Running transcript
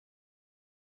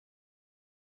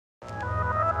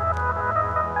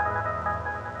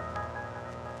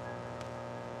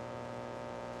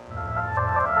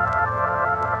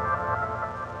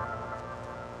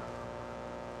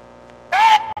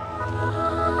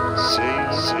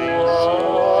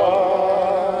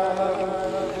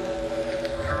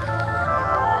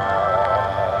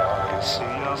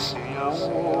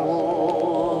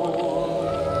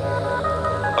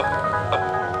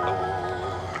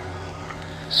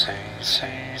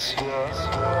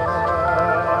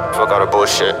Fuck all the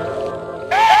bullshit.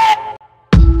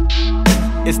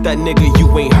 It's that nigga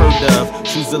you ain't heard of.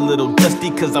 Shoes a little dusty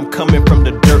cause I'm coming from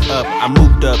the dirt up. I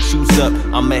moved up, shoes up,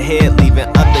 I'm ahead, leaving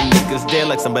other niggas there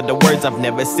like some of the words I've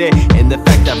never said. And the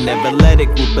fact I've never led a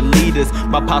group of leaders.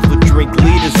 My pops would drink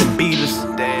leaders and beat us.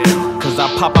 Damn. Cause I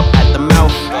pop up at the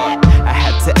mouth. I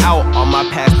had to out all my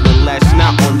past and lashing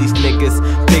out on these niggas.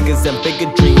 Bigger and bigger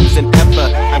dreams than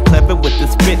ever. I'm clever with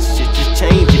this bitch, shit just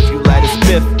change if you light a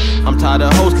spiff. I'm tired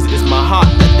of hoes cause it's my heart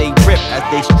that they rip as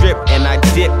they strip. And I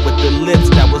dip with the lips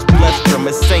that was blessed from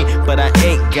a saint. But I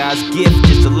ain't God's gift,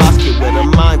 just a lost kid with a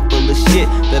mind full of shit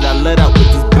that I let out with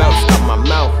these belts out my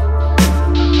mouth.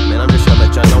 Man, I'm just trying to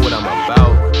let y'all know what I'm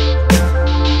about.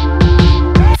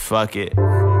 Fuck it.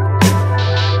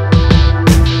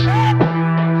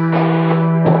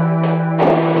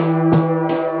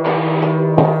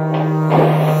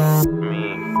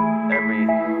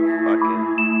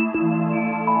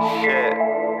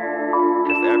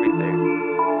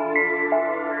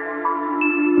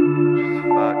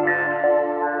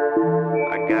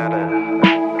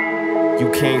 You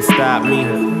can't stop me.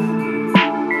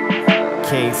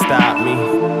 Can't stop me.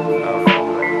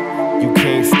 You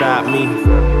can't stop me.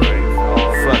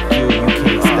 Fuck you, you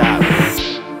can't stop me.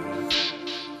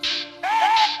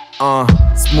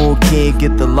 Smooth kid,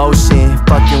 get the lotion.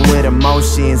 Fucking with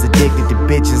emotions. Addicted to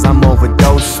bitches, I'm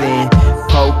overdosing.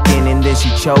 Poking and then she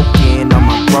choking on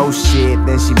my bro shit.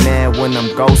 Then she mad when I'm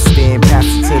ghosting. Pass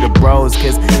it to the bros,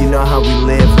 cause you know how we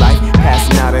live life.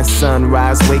 Passing out at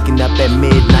sunrise, waking up at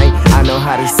midnight. I know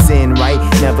how to sin right,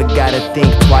 never gotta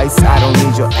think twice. I don't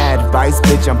need your advice,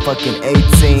 bitch, I'm fucking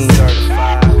 18.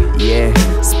 Yeah,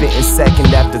 spitting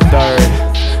second after third.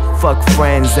 Fuck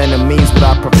friends, enemies, what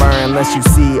I prefer. Unless you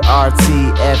see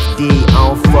RTFD, I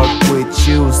don't fuck with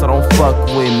you, so don't fuck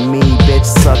with me, bitch,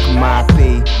 suck my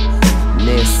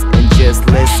penis and just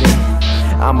listen.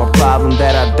 I'm a problem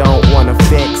that I don't wanna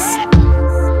fix.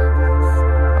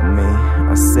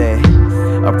 I said,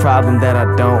 a problem that I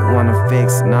don't wanna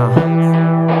fix, no. I don't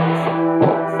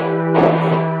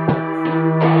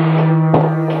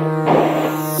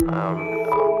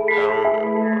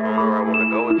know where I wanna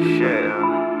go with this shit.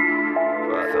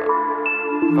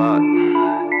 Fuck.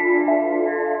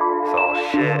 It's all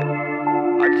shit.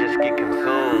 I just get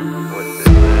consumed with this,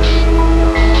 man.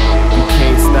 You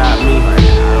can't stop me. I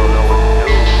don't know what to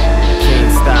do. You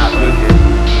can't stop me.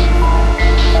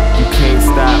 You can't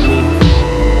stop me.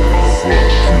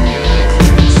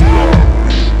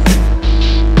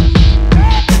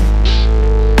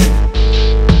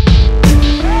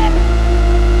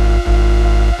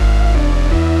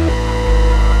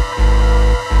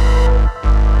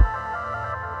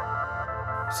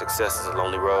 Success is a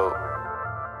lonely road.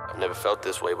 I've never felt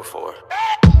this way before.